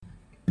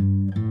Hi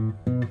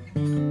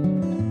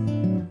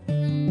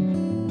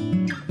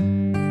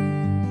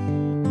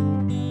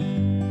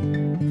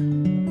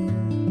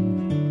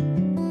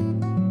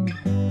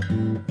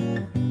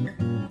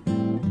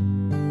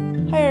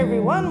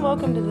everyone,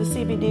 welcome to the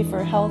CBD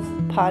for Health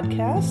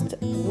podcast.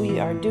 We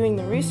are doing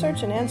the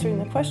research and answering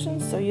the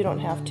questions so you don't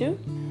have to.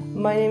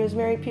 My name is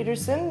Mary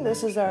Peterson.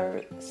 This is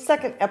our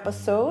second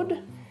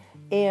episode,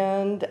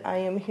 and I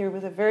am here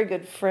with a very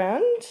good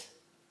friend.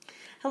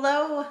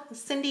 Hello,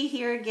 Cindy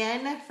here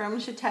again from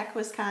Chautauqua,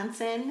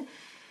 Wisconsin.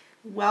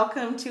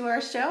 Welcome to our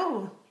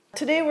show.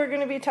 Today we're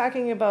going to be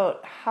talking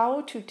about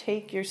how to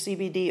take your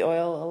CBD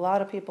oil. A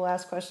lot of people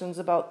ask questions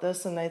about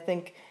this, and I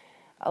think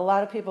a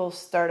lot of people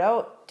start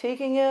out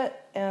taking it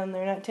and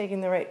they're not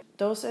taking the right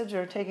dosage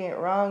or taking it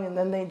wrong, and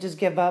then they just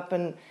give up,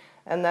 and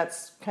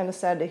that's kind of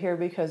sad to hear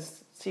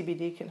because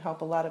CBD can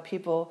help a lot of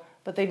people,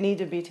 but they need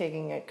to be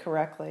taking it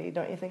correctly.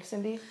 Don't you think,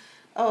 Cindy?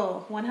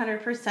 Oh,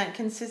 100%.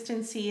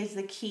 Consistency is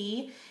the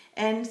key,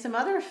 and some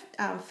other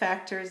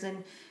factors,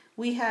 and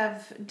we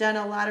have done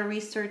a lot of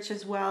research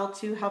as well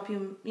to help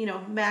you,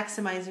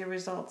 maximize your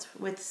results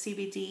with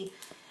CBD.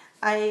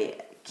 I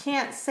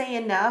can't say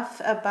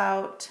enough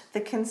about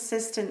the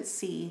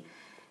consistency.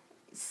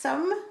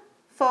 Some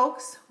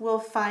folks will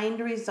find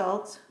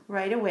results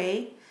right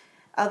away.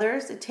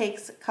 Others, it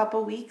takes a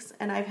couple weeks,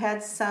 and I've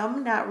had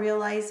some not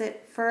realize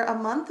it for a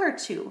month or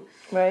two.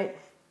 Right.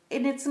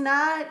 And it's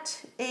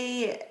not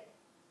a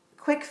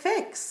quick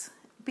fix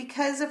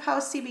because of how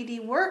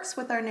CBD works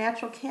with our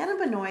natural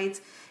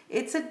cannabinoids.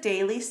 It's a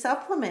daily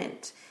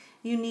supplement.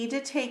 You need to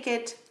take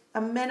it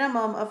a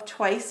minimum of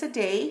twice a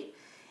day.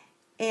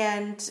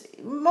 And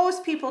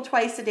most people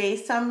twice a day.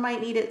 Some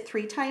might need it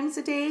 3 times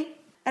a day.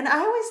 And I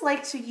always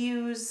like to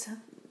use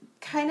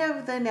kind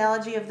of the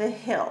analogy of the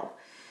hill.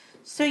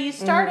 So you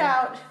start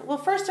out, well,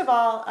 first of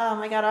all,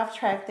 I got off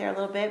track there a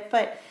little bit,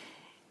 but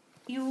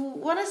you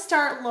want to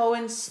start low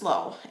and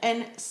slow.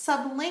 And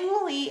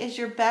sublingually is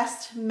your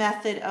best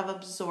method of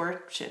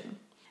absorption.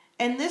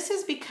 And this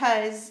is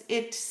because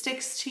it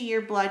sticks to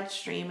your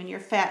bloodstream and your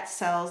fat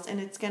cells, and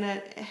it's going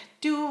to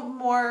do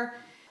more,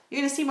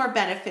 you're going to see more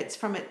benefits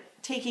from it.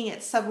 Taking it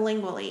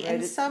sublingually. Right.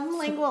 And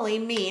sublingually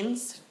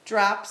means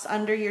drops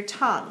under your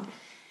tongue.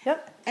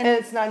 Yep. And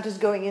it's not just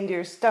going into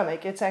your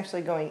stomach, it's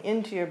actually going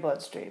into your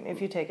bloodstream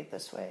if you take it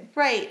this way.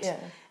 Right.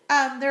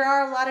 Yeah. There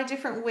are a lot of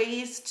different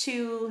ways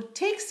to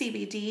take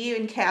CBD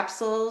in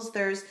capsules.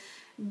 There's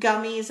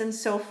gummies and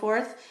so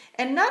forth.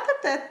 And not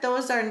that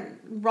those are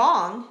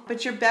wrong,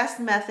 but your best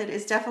method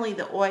is definitely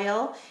the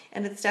oil,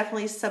 and it's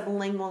definitely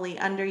sublingually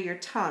under your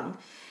tongue.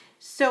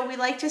 So we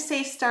like to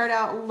say start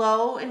out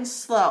low and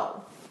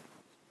slow.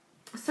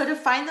 So to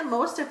find the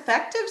most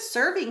effective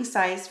serving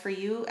size for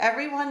you,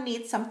 everyone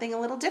needs something a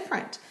little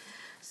different.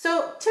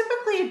 So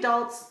typically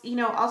adults,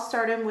 I'll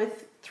start them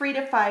with 3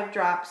 to 5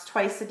 drops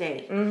twice a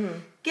day. Mm-hmm.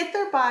 Get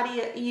their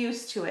body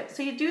used to it.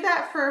 So you do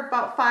that for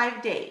about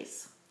 5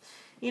 days.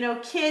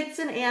 Kids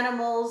and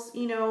animals,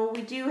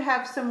 we do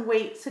have some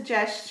weight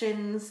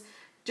suggestions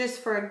just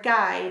for a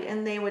guide,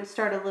 and they would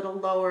start a little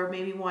lower,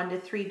 maybe 1 to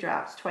 3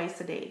 drops twice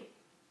a day.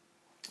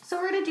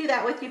 So we're going to do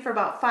that with you for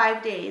about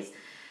 5 days.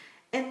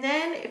 And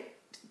then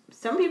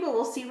some people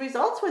will see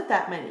results with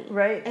that many.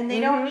 Right. And they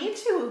don't need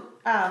to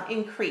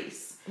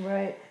increase.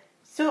 Right.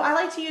 So I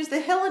like to use the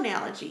hill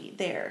analogy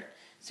there.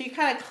 So you're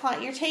kind of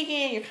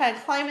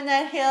climbing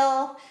that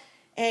hill,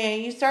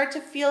 and you start to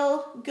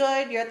feel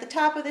good. You're at the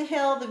top of the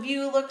hill. The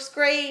view looks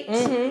great.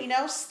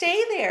 Mm-hmm.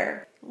 Stay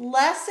there.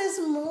 Less is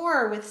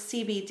more with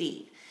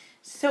CBD.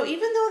 So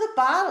even though the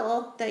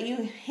bottle that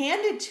you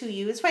handed to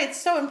you, it's why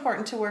it's so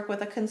important to work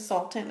with a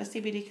consultant, a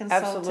CBD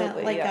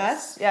consultant like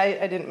us. Yeah,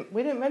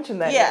 we didn't mention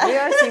that. Yeah. We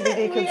are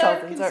CBD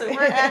consultants.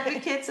 We're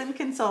advocates and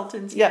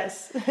consultants.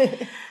 Yes.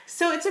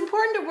 So it's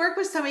important to work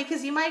with somebody,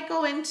 because you might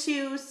go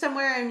into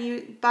somewhere and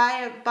you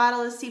buy a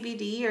bottle of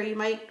CBD, or you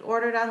might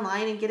order it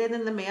online and get it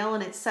in the mail,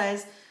 and it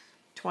says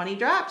 20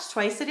 drops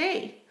twice a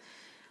day.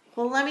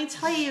 Well, let me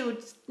tell you,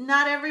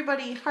 not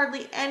everybody,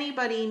 hardly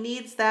anybody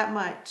needs that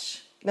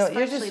much. No,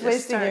 you're just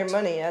wasting your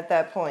money at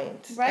that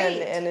point.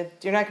 Right. And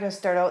you're not going to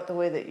start out the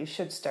way that you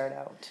should start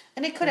out.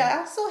 And it could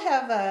also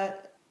have a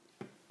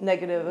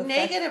negative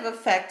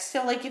effect.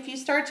 So like if you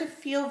start to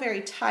feel very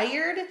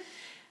tired,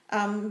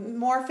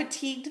 more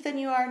fatigued than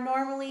you are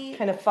normally.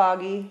 Kind of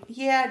foggy.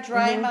 Yeah,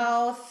 dry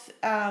mouth,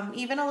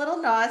 even a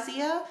little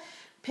nausea,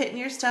 pit in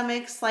your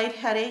stomach, slight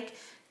headache.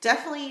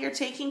 Definitely you're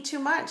taking too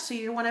much. So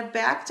you want to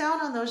back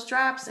down on those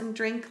drops and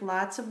drink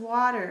lots of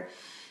water.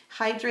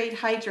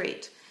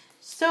 Hydrate.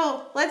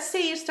 So let's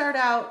say you start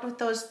out with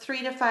those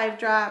 3 to 5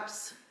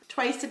 drops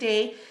twice a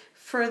day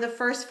for the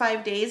first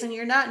 5 days, and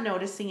you're not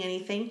noticing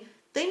anything.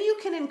 Then you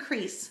can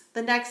increase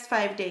the next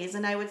 5 days,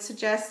 and I would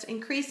suggest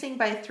increasing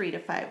by 3 to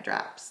 5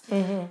 drops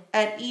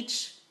at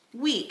each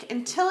week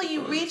until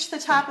you reach the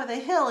top of the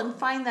hill and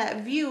find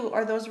that view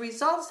or those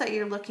results that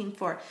you're looking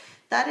for.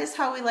 That is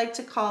how we like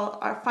to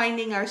call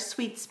finding our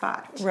sweet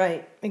spot.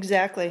 Right,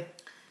 exactly.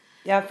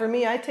 Yeah, for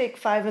me, I take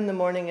 5 in the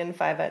morning and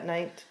 5 at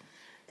night.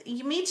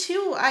 Me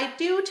too. I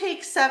do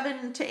take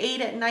 7 to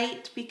 8 at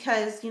night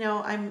because,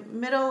 I'm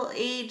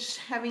middle-aged,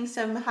 having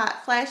some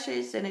hot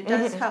flashes, and it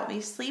does help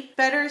me sleep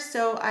better.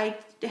 So I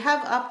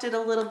have upped it a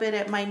little bit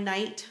at my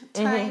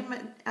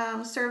nighttime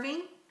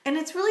serving. And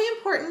it's really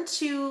important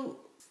to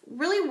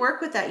really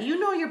work with that. You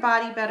know your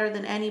body better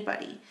than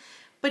anybody.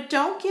 But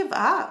don't give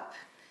up.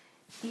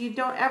 You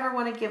don't ever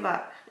want to give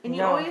up. And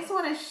you always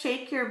want to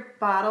shake your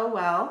bottle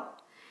well.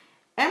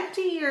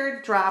 Empty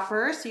your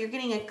dropper so you're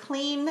getting a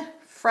clean,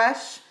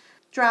 fresh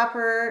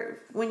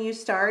dropper when you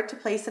start to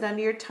place it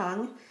under your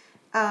tongue.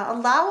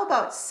 Allow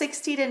about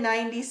 60 to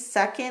 90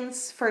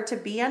 seconds for it to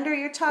be under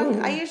your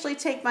tongue. I usually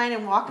take mine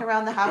and walk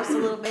around the house a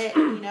little bit,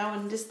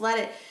 and just let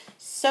it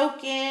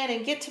soak in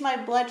and get to my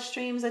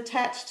bloodstreams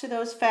attached to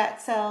those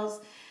fat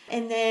cells.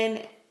 And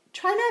then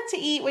try not to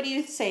eat. What do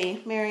you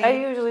say, Mary? I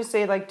usually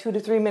say like 2 to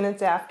 3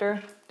 minutes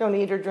after. Don't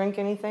eat or drink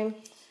anything.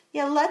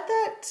 Yeah, let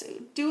that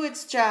do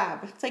its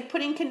job. It's like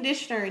putting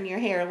conditioner in your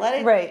hair.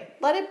 Let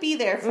it be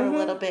there for a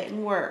little bit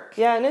and work.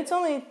 Yeah, and it's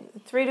only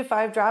 3 to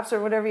 5 drops or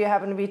whatever you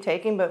happen to be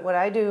taking. But what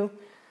I do,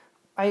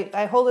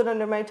 I hold it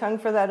under my tongue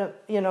for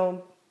that,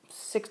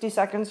 60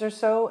 seconds or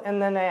so,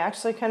 and then I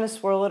actually kind of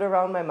swirl it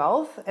around my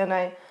mouth. And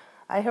I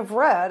have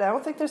read, I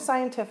don't think there's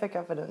scientific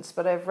evidence,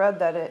 but I've read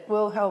that it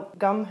will help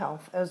gum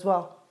health as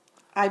well.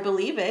 I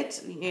believe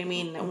it. I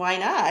mean, why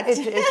not? It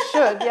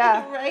should,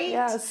 yeah. Right?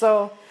 Yeah,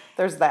 so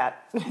there's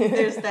that.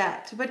 There's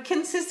that. But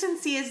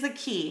consistency is the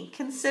key.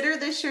 Consider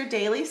this your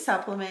daily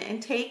supplement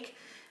and take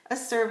a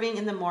serving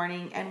in the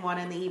morning and one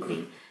in the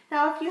evening.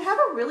 Now, if you have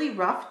a really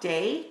rough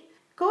day,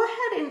 go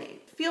ahead and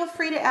feel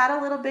free to add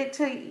a little bit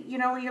to,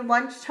 your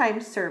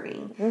lunchtime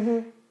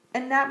serving.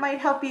 And that might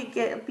help you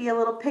be a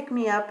little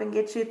pick-me-up and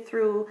get you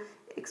through,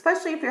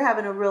 especially if you're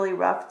having a really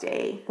rough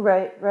day.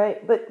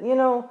 Right. But,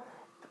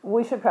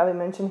 we should probably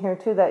mention here,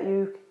 too, that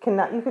you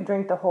could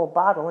drink the whole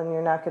bottle and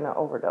you're not going to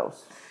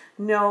overdose.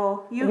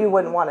 No. You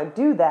wouldn't want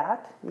to do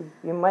that.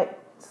 You might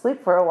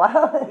sleep for a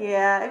while.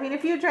 Yeah, I mean,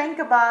 if you drank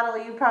a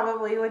bottle, you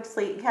probably would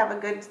have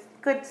a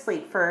good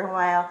sleep for a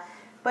while.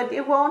 But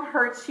it won't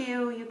hurt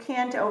you. You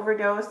can't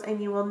overdose,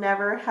 and you will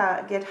never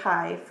get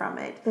high from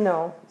it.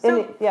 No.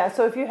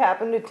 So if you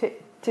happen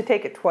to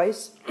take it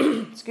twice,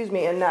 excuse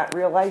me, and not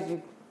realize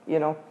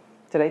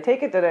did I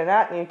take it, did I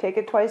not, and you take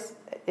it twice,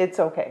 it's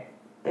okay.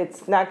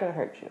 It's not going to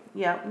hurt you.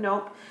 Yeah,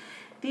 nope.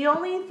 The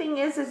only thing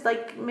is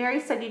like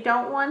Mary said, you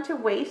don't want to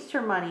waste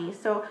your money.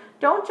 So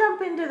don't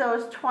jump into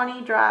those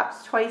 20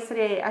 drops twice a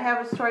day. I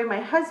have a story.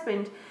 My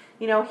husband,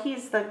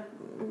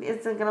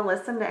 isn't going to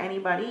listen to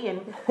anybody.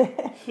 And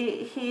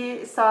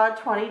he saw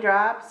 20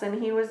 drops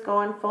and he was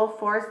going full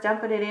force,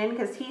 dumping it in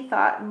because he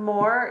thought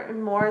more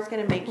and more is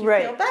going to make you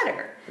feel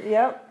better.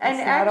 Yep. And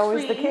it's not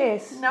always the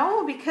case.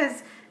 No,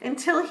 because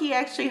until he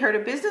actually heard a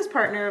business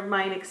partner of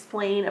mine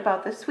explain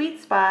about the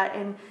sweet spot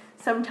and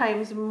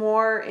sometimes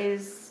more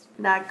is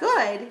not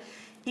good,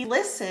 he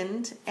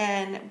listened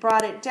and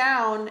brought it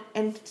down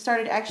and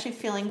started actually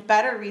feeling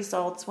better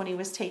results when he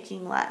was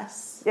taking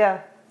less.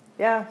 Yeah.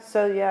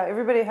 So,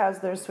 everybody has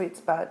their sweet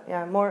spot.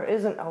 Yeah, more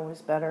isn't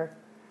always better.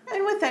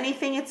 And with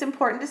anything, it's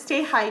important to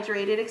stay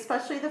hydrated,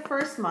 especially the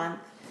first month,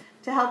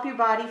 to help your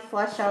body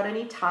flush out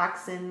any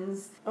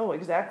toxins. Oh,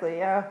 exactly,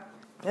 yeah.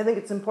 I think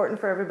it's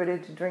important for everybody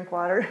to drink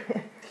water.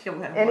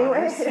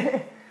 Anyway,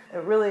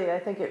 I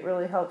think it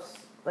really helps,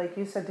 like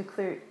you said, to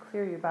clear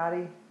your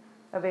body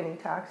of any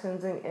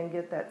toxins and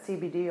get that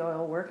CBD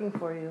oil working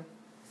for you.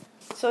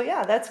 So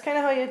that's kind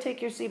of how you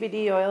take your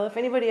CBD oil. If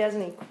anybody has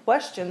any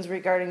questions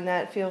regarding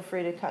that, feel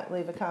free to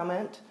leave a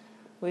comment.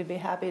 We'd be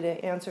happy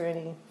to answer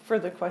any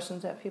further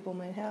questions that people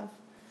might have.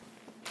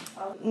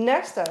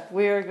 Next up,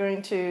 we are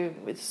going to,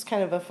 it's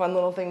kind of a fun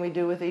little thing we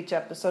do with each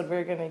episode,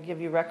 we're going to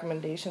give you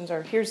recommendations,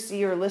 or here's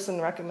see or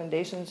listen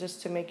recommendations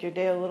just to make your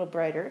day a little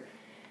brighter.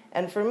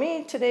 And for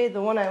me today,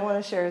 the one I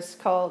want to share is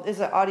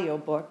an audio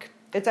book.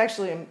 It's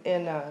actually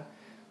in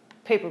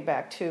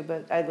paperback too,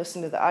 but I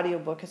listened to the audio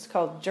book. It's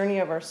called Journey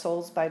of Our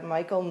Souls by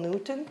Michael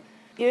Newton.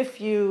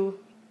 If you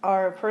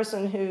are a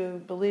person who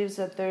believes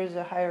that there's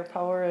a higher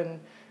power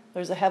and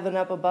there's a heaven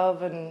up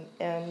above and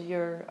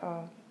your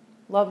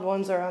loved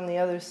ones are on the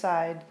other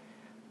side,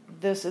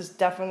 this is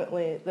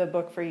definitely the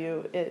book for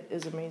you. It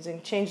is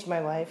amazing. Changed my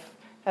life.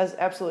 Has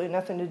absolutely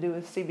nothing to do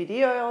with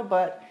CBD oil,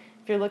 but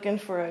if you're looking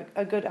for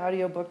a good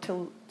audiobook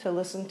to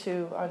listen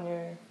to on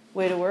your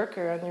way to work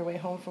or on your way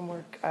home from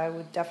work, I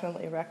would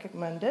definitely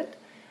recommend it.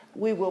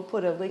 We will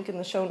put a link in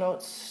the show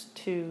notes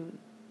to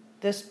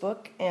this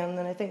book, and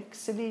then I think,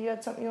 Cindy, you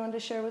had something you wanted to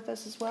share with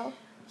us as well?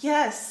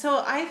 Yes,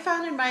 so I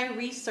found in my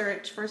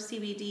research for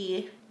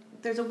CBD,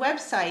 there's a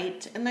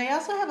website, and they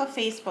also have a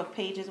Facebook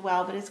page as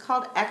well, but it's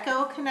called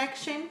Echo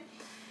Connection,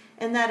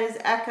 and that is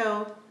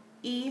Echo,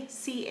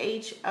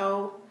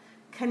 ECHO,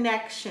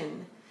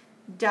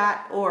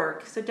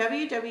 connection.org. So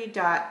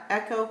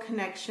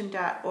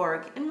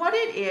www.echoconnection.org. And what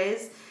it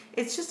is,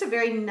 it's just a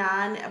very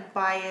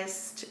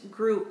non-biased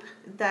group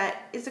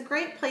that is a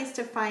great place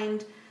to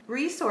find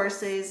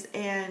resources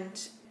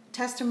and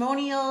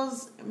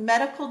testimonials,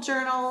 medical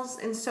journals,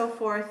 and so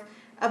forth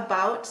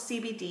about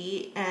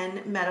CBD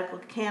and medical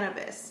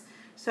cannabis.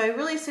 So I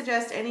really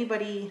suggest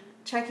anybody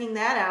checking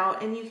that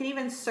out, and you can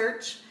even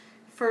search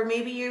for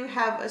maybe you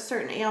have a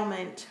certain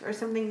ailment or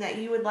something that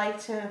you would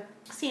like to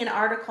see an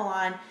article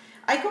on.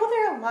 I go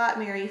there a lot,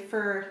 Mary,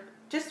 for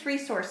just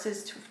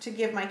resources to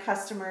give my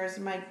customers,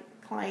 my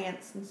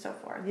clients, and so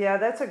forth. Yeah,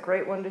 that's a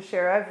great one to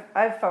share.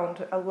 I've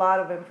found a lot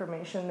of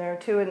information there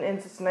too, and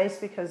it's nice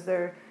because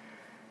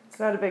it's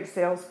not a big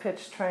sales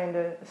pitch trying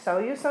to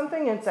sell you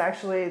something. It's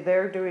actually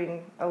they're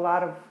doing a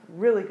lot of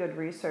really good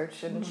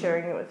research and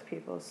sharing it with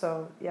people.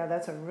 So yeah,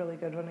 that's a really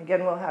good one.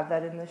 Again, we'll have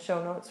that in the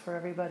show notes for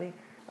everybody.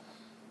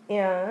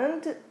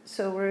 And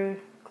so we're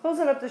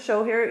closing up the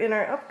show here. In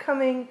our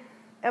upcoming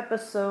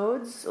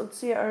episodes, let's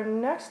see, our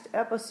next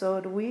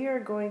episode, we are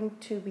going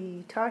to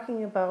be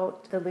talking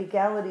about the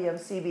legality of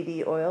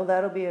CBD oil.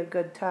 That'll be a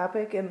good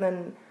topic. And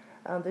then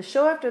the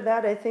show after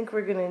that, I think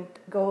we're going to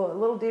go a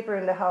little deeper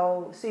into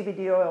how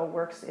CBD oil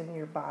works in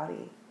your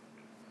body.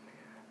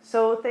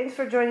 So thanks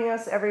for joining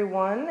us,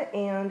 everyone.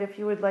 And if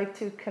you would like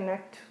to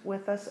connect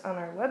with us on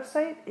our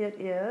website, it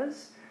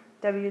is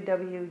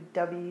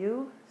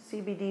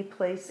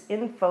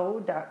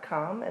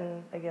www.cbdplaceinfo.com.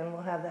 And again,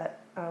 we'll have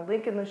that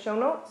link in the show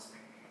notes.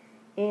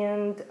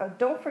 And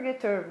don't forget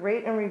to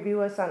rate and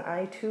review us on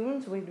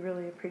iTunes. We'd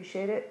really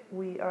appreciate it.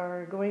 We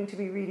are going to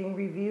be reading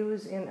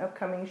reviews in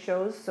upcoming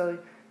shows, so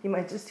you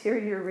might just hear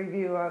your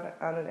review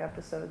on an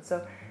episode.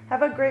 So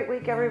have a great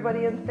week,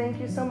 everybody, and thank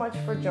you so much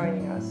for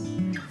joining us.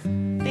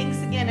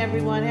 Thanks again,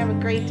 everyone. Have a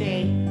great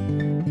day.